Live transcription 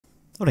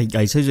Alright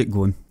guys, how's it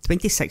going?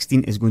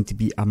 2016 is going to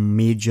be a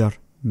major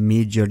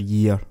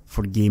year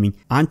for gaming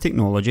and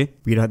technology.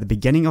 We're at the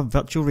beginning of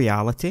virtual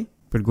reality.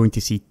 We're going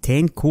to see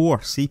 10 core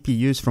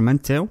CPUs from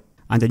Intel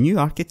and a new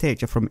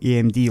architecture from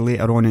AMD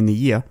later on in the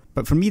year.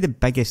 But for me the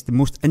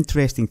most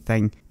interesting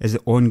thing is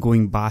the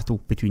ongoing battle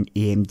between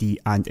AMD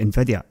and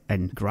Nvidia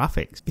in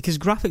graphics. Because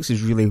graphics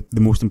is really the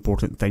most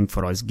important thing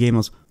for us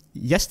gamers.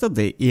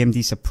 Yesterday,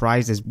 AMD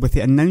surprised us with the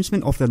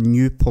announcement of their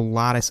new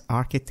Polaris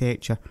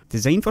architecture.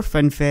 Designed for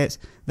FinFETs,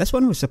 this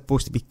one was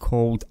supposed to be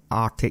called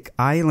Arctic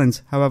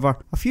Islands. However,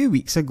 a few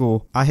weeks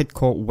ago, I had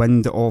caught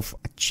wind of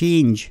a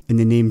change in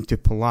the name to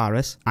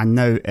Polaris, and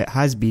now it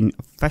has been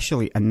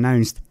officially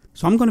announced.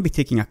 So I'm going to be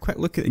taking a quick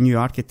look at the new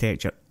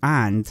architecture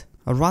and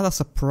a rather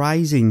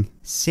surprising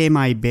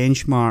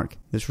semi-benchmark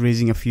that's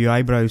raising a few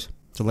eyebrows.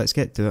 So let's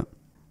get to it.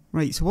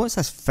 Right, so what's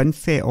this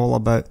FinFET all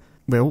about?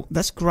 Well,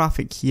 this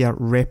graphic here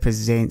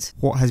represents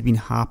what has been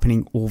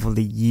happening over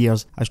the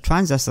years. As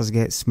transistors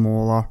get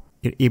smaller,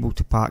 you're able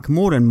to pack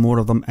more and more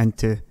of them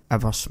into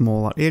ever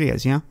smaller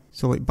areas, yeah?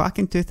 So like back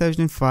in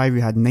 2005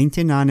 we had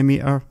 90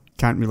 nanometer,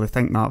 can't really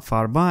think that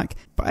far back.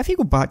 But if you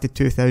go back to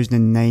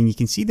 2009, you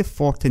can see the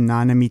 40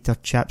 nanometer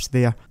chips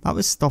there. That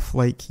was stuff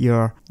like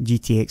your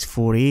GTX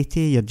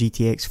 480, your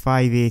GTX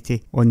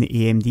 580. On the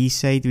AMD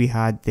side, we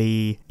had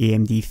the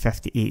AMD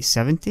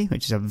 5870,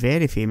 which is a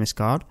very famous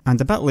card. And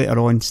a bit later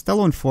on, still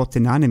on 40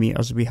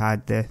 nanometers, we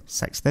had the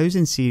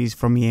 6000 series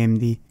from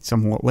AMD,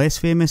 somewhat less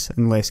famous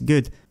and less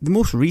good. The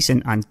most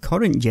recent and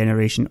current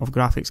generation of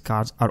graphics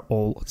cards are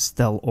all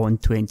still on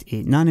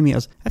 28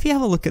 nanometers. If you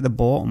have a look at the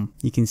bottom,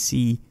 you can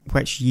see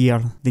which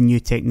year the new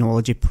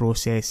technology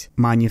process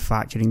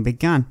manufacturing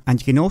began, and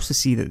you can also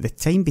see that the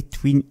time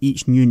between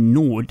each new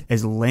node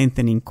is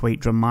lengthening quite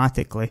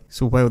dramatically.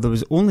 So while there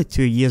was only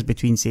 2 years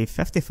between say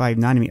 55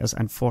 nanometers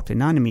and 40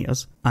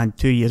 nanometers and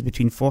 2 years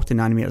between 40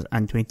 nanometers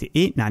and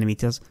 28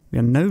 nanometers, we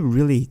are now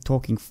really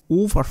talking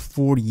over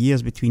 4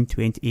 years between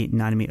 28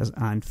 nanometers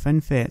and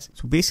FinFETs.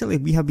 So basically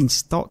we have been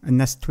stuck in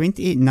this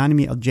 28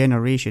 nanometer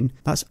generation.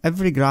 That's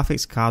every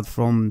graphics card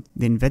from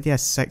the Nvidia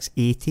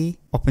 680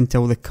 up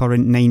until the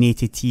current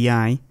 980 Ti,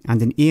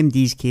 and in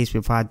AMD's case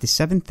we've had the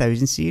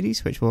 7000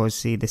 series, which was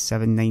say the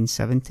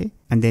 7970,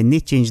 and then they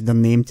changed their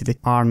name to the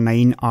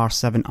R9,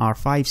 R7,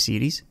 R5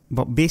 series.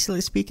 But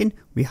basically speaking,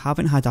 we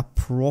haven't had a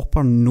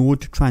proper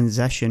node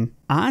transition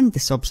and the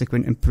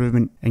subsequent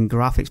improvement in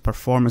graphics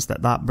performance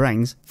that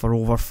brings for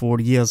over 4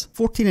 years.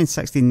 14 and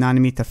 16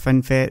 nanometer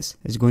FinFETs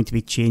is going to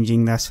be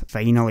changing this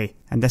finally,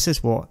 and this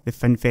is what the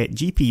FinFET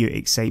GPU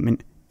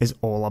excitement is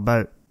all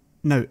about.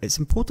 Now, it's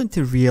important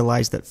to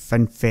realise that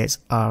FinFETs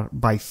are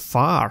by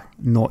far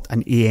not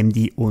an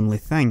AMD only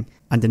thing,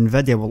 and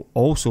Nvidia will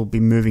also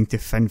be moving to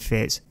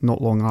FinFETs not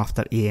long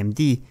after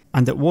AMD,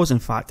 and it was in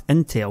fact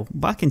Intel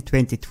back in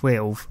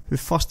 2012 who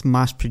first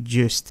mass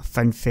produced a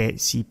FinFET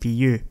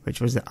CPU, which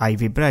was the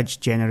Ivy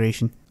Bridge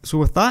generation. So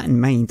with that in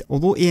mind,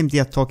 although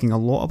AMD are talking a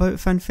lot about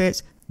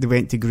FinFETs, they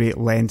went to great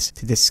lengths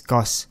to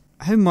discuss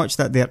how much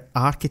that their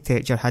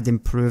architecture had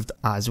improved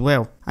as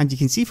well. And you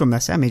can see from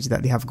this image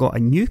that they have got a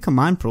new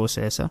command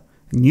processor,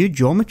 a new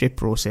geometry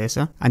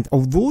processor, and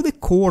although the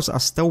cores are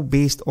still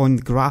based on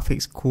the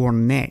graphics core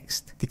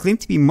Next, they claim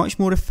to be much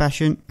more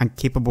efficient and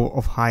capable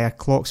of higher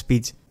clock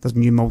speeds. There's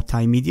new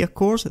multimedia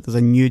cores, there's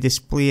a new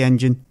display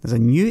engine, there's a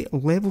new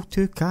level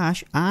 2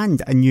 cache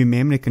and a new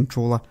memory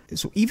controller.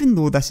 So even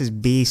though this is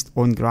based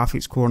on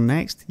graphics core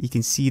Next, you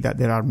can see that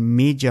there are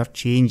major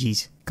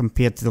changes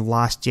compared to the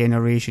last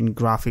generation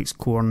graphics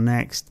core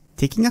Next.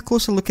 Taking a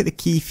closer look at the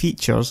key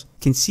features,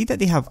 you can see that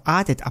they have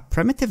added a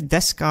primitive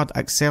discard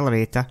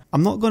accelerator.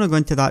 I'm not going to go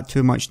into that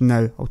too much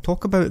now. I'll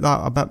talk about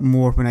that a bit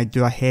more when I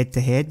do a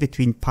head-to-head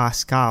between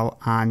Pascal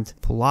and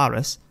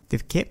Polaris.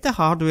 They've kept the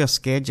hardware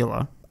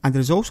scheduler, and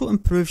there's also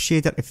improved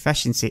shader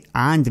efficiency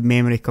and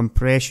memory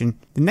compression.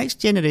 The next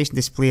generation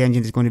display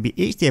engine is going to be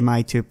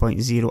HDMI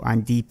 2.0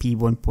 and DP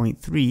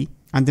 1.3.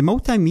 And the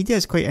multimedia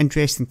is quite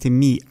interesting to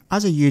me.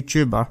 As a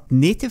YouTuber,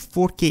 native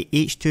 4K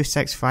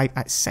H.265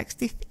 at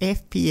 60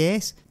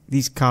 FPS.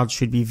 These cards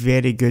should be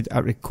very good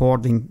at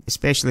recording,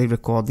 especially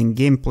recording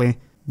gameplay.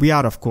 We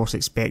are of course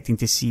expecting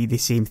to see the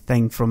same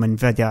thing from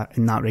Nvidia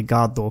in that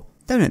regard though.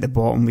 Down at the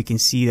bottom we can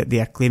see that they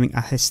are claiming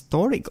a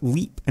historic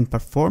leap in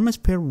performance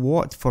per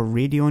watt for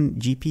Radeon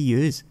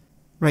GPUs.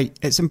 Right,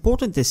 it's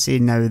important to say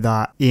now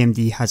that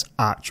AMD has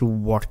actual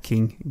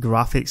working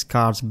graphics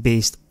cards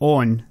based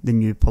on the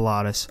new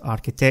Polaris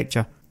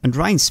architecture. And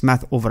Ryan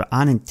Smith over at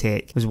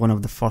AnandTech was one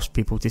of the first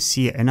people to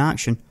see it in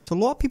action. So a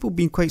lot of people have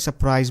been quite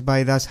surprised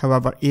by this.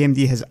 However,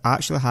 AMD has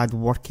actually had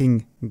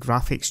working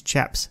graphics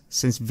chips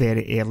since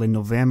very early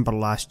November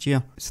last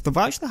year. So they've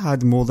actually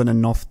had more than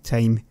enough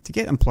time to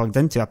get them plugged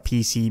into a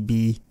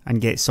PCB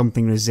and get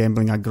something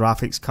resembling a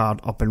graphics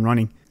card up and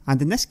running. And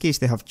in this case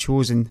they have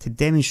chosen to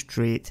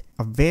demonstrate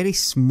a very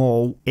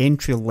small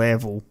entry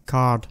level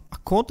card.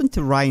 According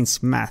to Ryan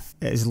Smith,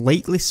 it is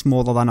likely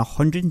smaller than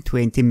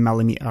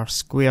 120mm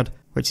squared,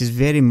 which is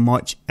very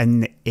much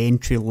in the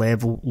entry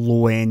level,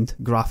 low end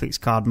graphics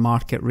card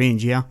market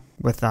range, yeah?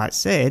 With that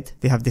said,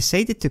 they have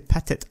decided to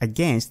pit it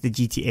against the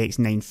GTX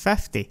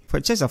 950,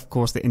 which is of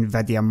course the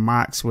Nvidia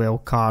Maxwell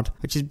card,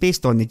 which is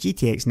based on the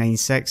GTX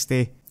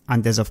 960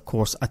 and is of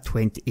course a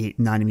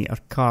 28nm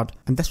card,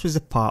 and this was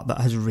the part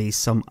that has raised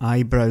some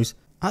eyebrows.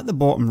 At the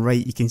bottom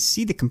right you can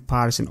see the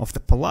comparison of the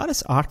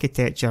Polaris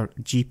architecture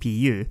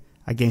GPU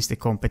against the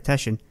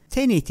competition.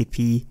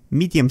 1080p,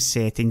 medium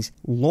settings,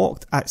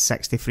 locked at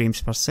 60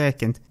 frames per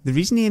second. The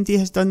reason AMD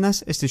has done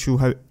this is to show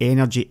how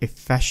energy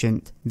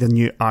efficient the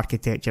new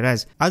architecture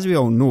is. As we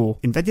all know,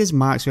 Nvidia's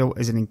Maxwell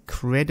is an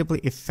incredibly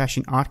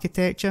efficient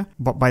architecture,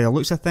 but by the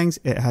looks of things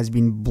it has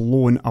been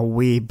blown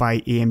away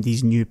by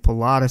AMD's new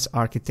Polaris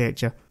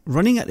architecture.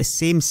 Running at the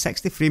same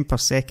 60 frame per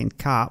second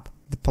cap,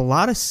 the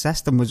Polaris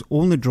system was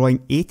only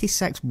drawing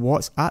 86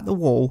 watts at the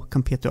wall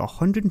compared to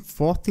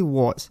 140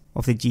 watts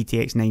of the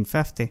GTX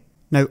 950.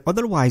 Now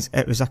otherwise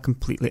it was a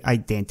completely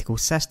identical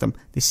system.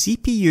 The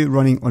CPU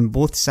running on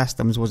both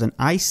systems was an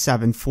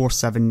i7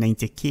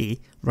 4790K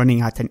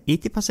running at an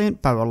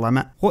 80% power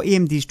limit. What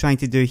AMD is trying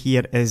to do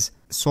here is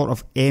sort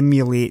of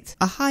emulate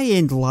a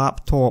high-end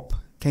laptop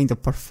kind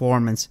of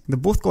performance. They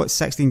both got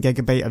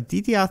 16GB of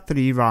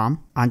DDR3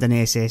 RAM and an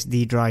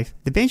SSD drive.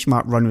 The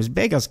benchmark run was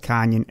Beggar's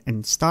Canyon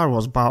in Star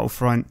Wars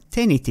Battlefront,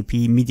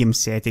 1080p medium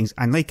settings,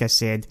 and like I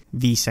said,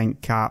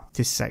 VSync cap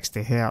to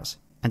 60Hz.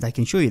 And I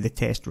can show you the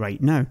test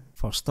right now.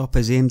 First up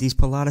is AMD's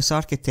Polaris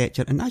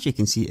architecture, and as you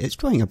can see it's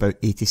drawing about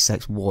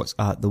 86 watts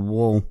at the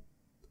wall.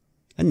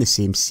 In the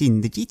same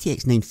scene, the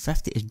GTX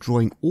 950 is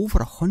drawing over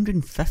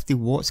 150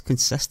 watts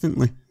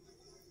consistently.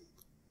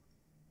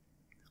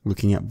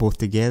 Looking at both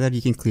together,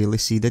 you can clearly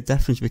see the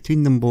difference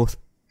between them both.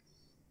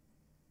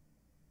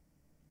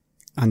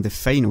 And the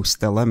final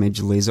still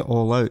image lays it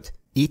all out.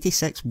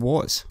 86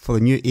 watts for the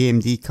new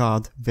AMD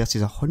card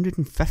versus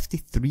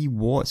 153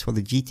 watts for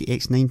the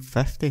GTX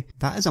 950.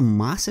 That is a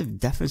massive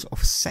difference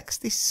of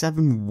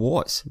 67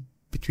 watts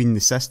between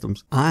the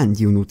systems. And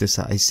you'll notice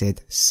that I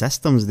said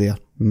systems there,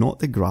 not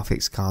the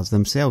graphics cards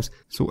themselves.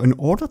 So in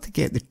order to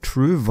get the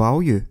true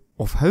value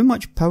of how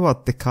much power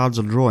the cards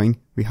are drawing,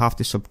 we have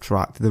to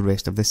subtract the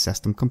rest of the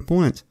system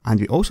components. And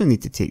we also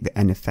need to take the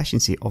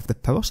inefficiency of the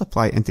power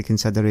supply into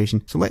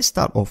consideration. So let's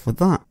start off with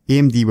that.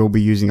 AMD will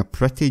be using a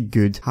pretty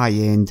good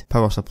high-end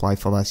power supply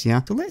for this,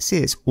 yeah? So let's say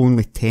it's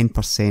only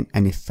 10%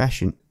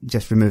 inefficient.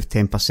 Just remove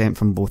 10%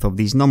 from both of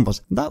these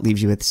numbers. That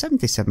leaves you with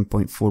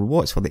 77.4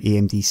 watts for the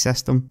AMD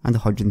system and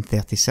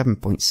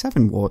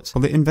 137.7 watts for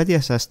the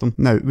Nvidia system.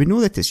 Now, we know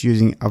that it's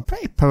using a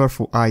pretty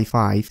powerful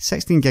i5,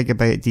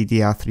 16GB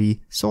DDR3,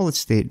 solid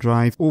state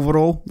drive.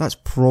 Overall, that's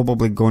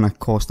probably gonna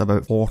cost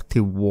about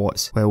 40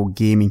 watts while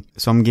gaming.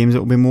 Some games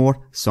it'll be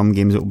more, some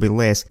games it'll be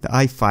less. The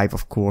i5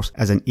 of course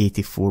is an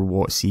 84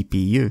 watt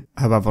CPU.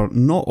 However,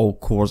 not all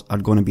cores are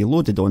going to be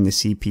loaded on the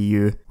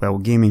CPU while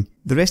gaming.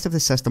 The rest of the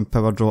system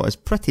power draw is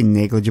pretty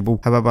negligible.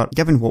 However,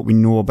 given what we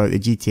know about the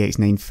GTX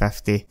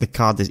 950, the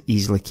card is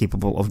easily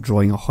capable of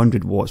drawing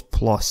 100 watts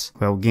plus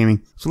while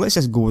gaming. So let's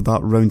just go with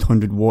that round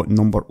 100 watt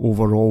number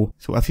overall.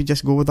 So if you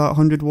just go with that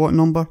 100 watt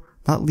number,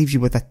 that leaves you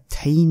with a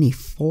tiny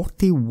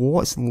 40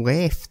 watts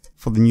left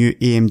for the new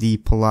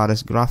AMD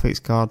Polaris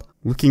graphics card.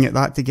 Looking at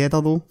that together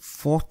though,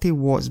 40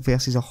 watts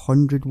versus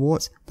 100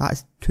 watts, that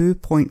is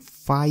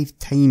 2.5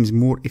 times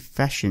more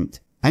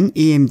efficient. In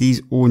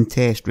AMD's own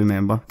test,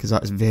 remember, because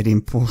that is very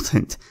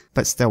important.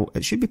 But still,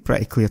 it should be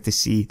pretty clear to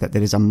see that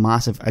there is a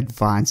massive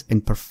advance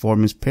in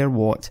performance per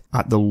watt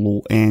at the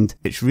low end.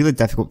 It's really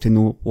difficult to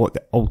know what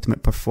the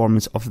ultimate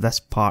performance of this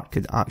part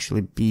could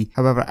actually be.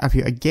 However, if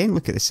you again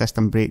look at the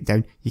system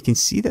breakdown, you can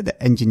see that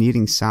the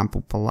engineering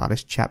sample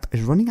Polaris chip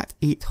is running at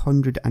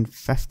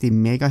 850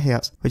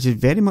 MHz, which is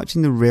very much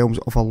in the realms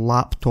of a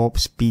laptop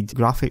speed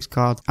graphics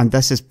card. And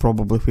this is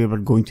probably where we're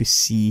going to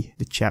see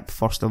the chip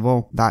first of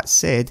all. That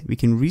said, we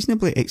can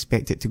reasonably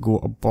expect it to go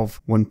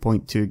above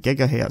 1.2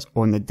 GHz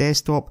on the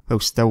desktop while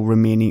still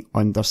remaining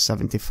under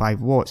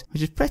 75 watts,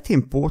 which is pretty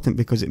important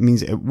because it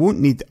means it won't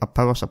need a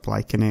power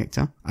supply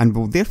connector and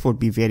will therefore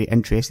be very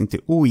interesting to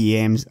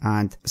OEMs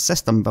and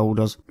system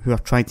builders who are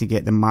trying to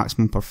get the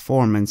maximum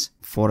performance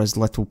for as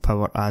little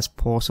power as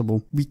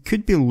possible. We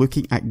could be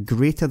looking at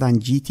greater than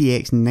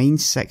GTX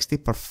 960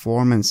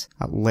 performance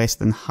at less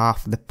than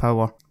half the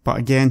power. But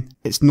again,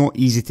 it's not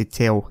easy to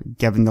tell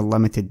given the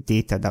limited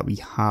data that we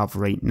have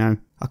right now.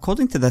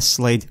 According to this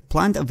slide,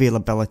 planned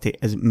availability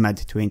is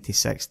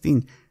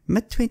mid-2016.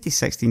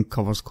 Mid-2016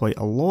 covers quite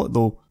a lot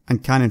though,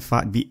 and can in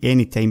fact be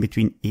any time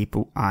between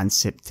April and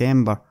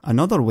September.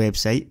 Another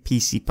website,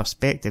 PC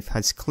Perspective,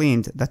 has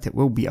claimed that it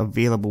will be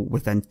available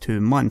within 2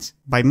 months.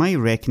 By my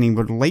reckoning,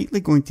 we're likely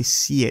going to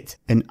see it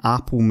in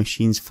Apple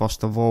machines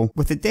first of all,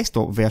 with the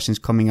desktop versions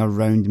coming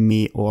around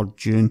May or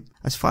June.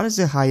 As far as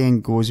the high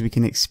end goes, we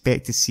can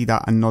expect to see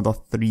that another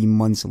 3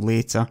 months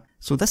later.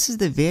 So this is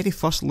the very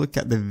first look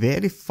at the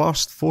very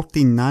first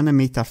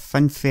 14nm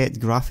FinFET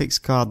graphics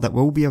card that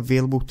will be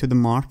available to the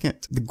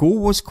market. The goal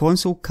was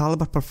console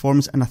caliber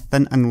performance in a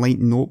thin and light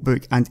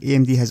notebook, and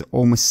AMD has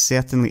almost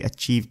certainly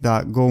achieved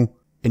that goal.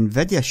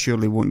 Nvidia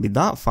surely won't be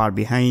that far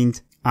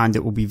behind, and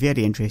it will be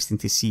very interesting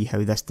to see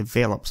how this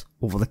develops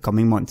over the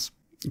coming months.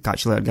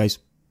 Catch you later, guys.